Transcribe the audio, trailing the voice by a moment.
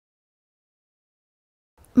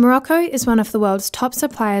Morocco is one of the world's top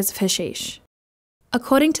suppliers of hashish.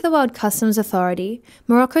 According to the World Customs Authority,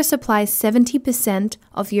 Morocco supplies 70%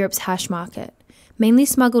 of Europe's hash market, mainly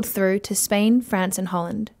smuggled through to Spain, France and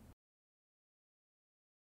Holland.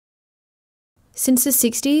 Since the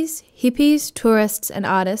 60s, hippies, tourists and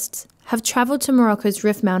artists have travelled to Morocco's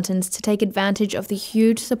Rif Mountains to take advantage of the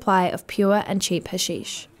huge supply of pure and cheap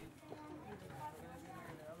hashish.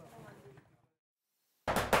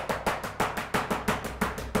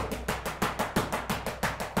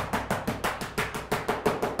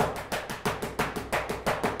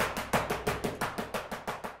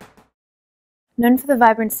 Known for the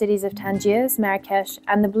vibrant cities of Tangiers, Marrakesh,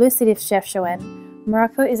 and the blue city of Chefchaouen,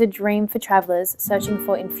 Morocco is a dream for travellers searching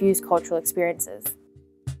for infused cultural experiences.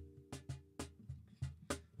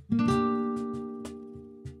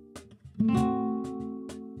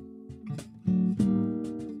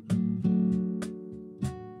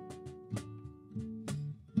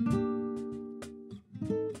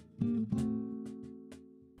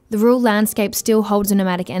 The rural landscape still holds a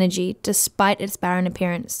nomadic energy, despite its barren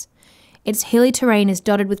appearance. Its hilly terrain is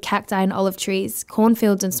dotted with cacti and olive trees,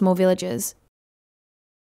 cornfields and small villages.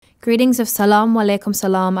 Greetings of salam wa alaikum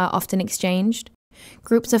salam are often exchanged.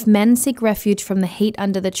 Groups of men seek refuge from the heat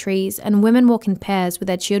under the trees, and women walk in pairs with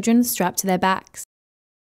their children strapped to their backs.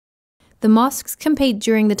 The mosques compete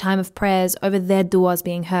during the time of prayers over their du'as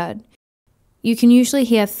being heard. You can usually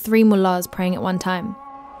hear 3 mullahs praying at one time.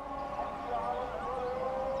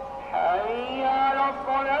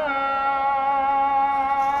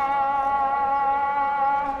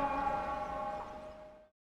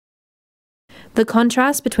 The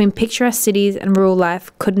contrast between picturesque cities and rural life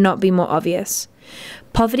could not be more obvious.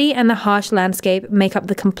 Poverty and the harsh landscape make up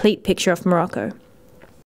the complete picture of Morocco.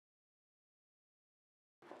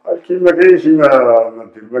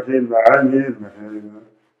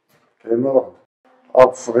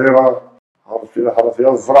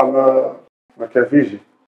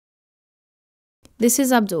 This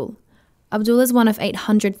is Abdul. Abdul is one of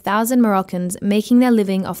 800,000 Moroccans making their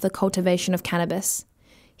living off the cultivation of cannabis.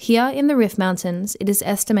 Here in the Rif Mountains, it is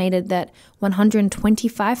estimated that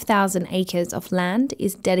 125,000 acres of land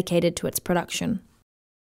is dedicated to its production.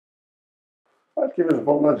 The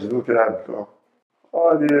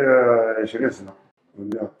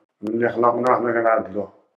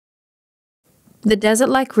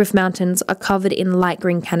desert-like Rif Mountains are covered in light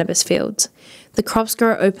green cannabis fields. The crops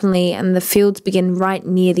grow openly and the fields begin right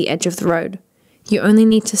near the edge of the road. You only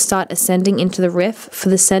need to start ascending into the Rif for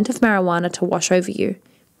the scent of marijuana to wash over you.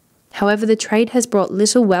 However, the trade has brought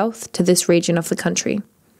little wealth to this region of the country.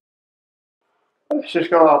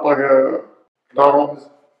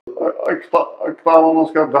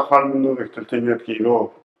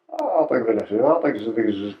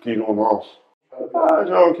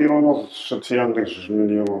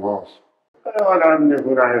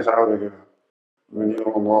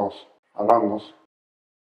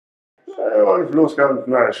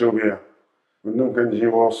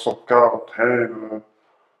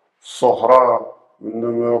 الصخرة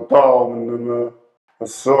منهم الضو منهم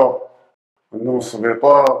السوق منهم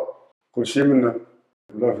السبيطار كلشي منهم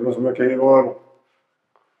بلا فلوس ما كاين والو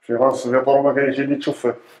في غير السبيطار ما كاينش اللي تشوف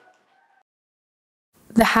فيه.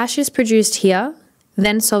 The hash is produced here,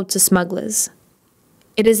 then sold to smugglers.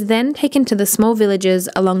 It is then taken to the small villages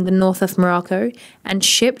along the north of Morocco and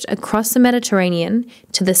shipped across the Mediterranean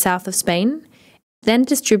to the south of Spain, then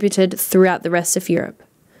distributed throughout the rest of Europe.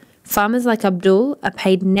 Farmers like Abdul are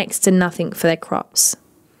paid next to nothing for their crops.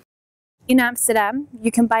 In Amsterdam,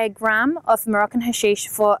 you can buy a gram of Moroccan hashish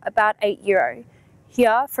for about €8.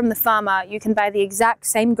 Here, from the farmer, you can buy the exact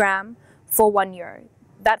same gram for €1.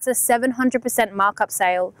 That's a 700% markup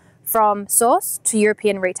sale from source to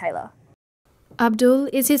European retailer. Abdul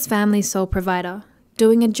is his family's sole provider,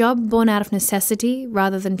 doing a job born out of necessity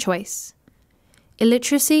rather than choice.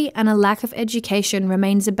 Illiteracy and a lack of education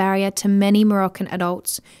remains a barrier to many Moroccan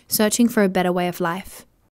adults searching for a better way of life.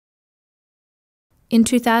 In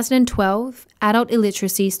 2012, adult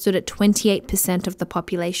illiteracy stood at 28% of the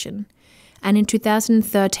population, and in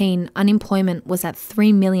 2013, unemployment was at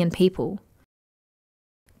 3 million people.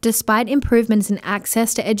 Despite improvements in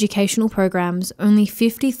access to educational programs, only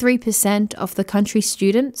 53% of the country's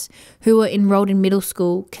students who were enrolled in middle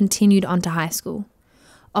school continued on to high school.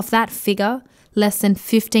 Of that figure, less than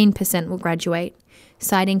 15% will graduate,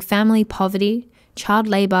 citing family poverty, child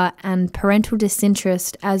labour and parental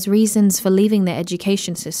disinterest as reasons for leaving their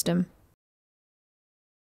education system.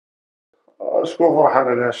 شكون فرحان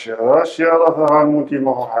على هالشيء؟ هالشيء راه فيها الموتي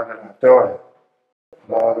ما فرحان على حتى واحد.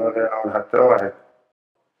 لا أنا لا يعاون حتى واحد.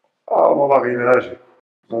 ما باغينهاش.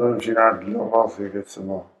 أنا نمشي نعدل راسي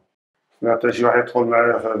كتسمى. نعطي شي واحد يدخل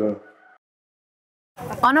معايا في هذا.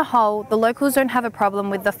 On a whole, the locals don't have a problem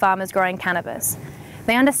with the farmers growing cannabis.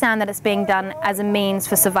 They understand that it's being done as a means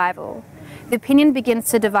for survival. The opinion begins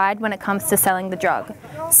to divide when it comes to selling the drug.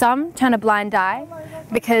 Some turn a blind eye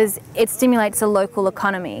because it stimulates the local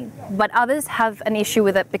economy, but others have an issue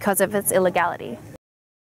with it because of its illegality.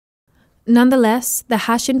 Nonetheless, the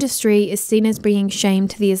hash industry is seen as bringing shame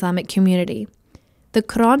to the Islamic community. The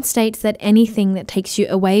Quran states that anything that takes you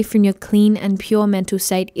away from your clean and pure mental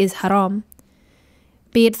state is haram.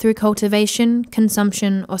 Be it through cultivation,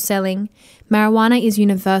 consumption, or selling, marijuana is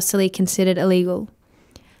universally considered illegal.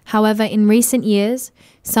 However, in recent years,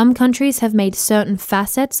 some countries have made certain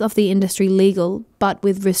facets of the industry legal, but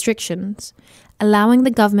with restrictions, allowing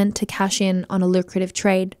the government to cash in on a lucrative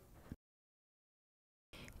trade.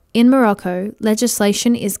 In Morocco,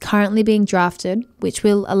 legislation is currently being drafted which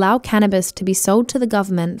will allow cannabis to be sold to the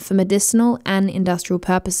government for medicinal and industrial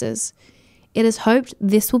purposes. It is hoped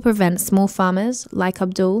this will prevent small farmers, like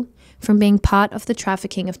Abdul, from being part of the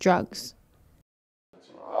trafficking of drugs.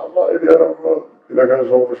 إذا كان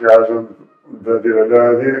جاوبوا شي حاجة بديلة على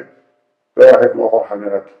هادي واحد ما فرحان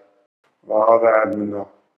هاك هذا عاد منا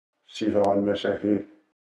الشفاء على المشاكل.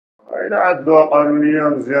 إلا عاد دوا قانونية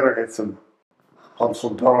مزيانة كيتسمى خلصو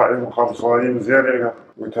الضرائب وخلصو هادي مزيانة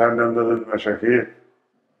ويتهنى من هاد المشاكل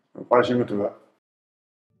مبقاش متبع.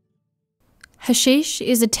 Hashish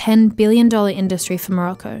is a $10 billion industry for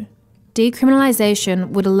Morocco. Decriminalisation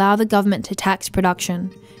would allow the government to tax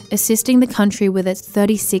production, assisting the country with its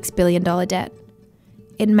 $36 billion debt.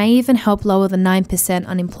 It may even help lower the 9%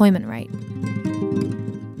 unemployment rate.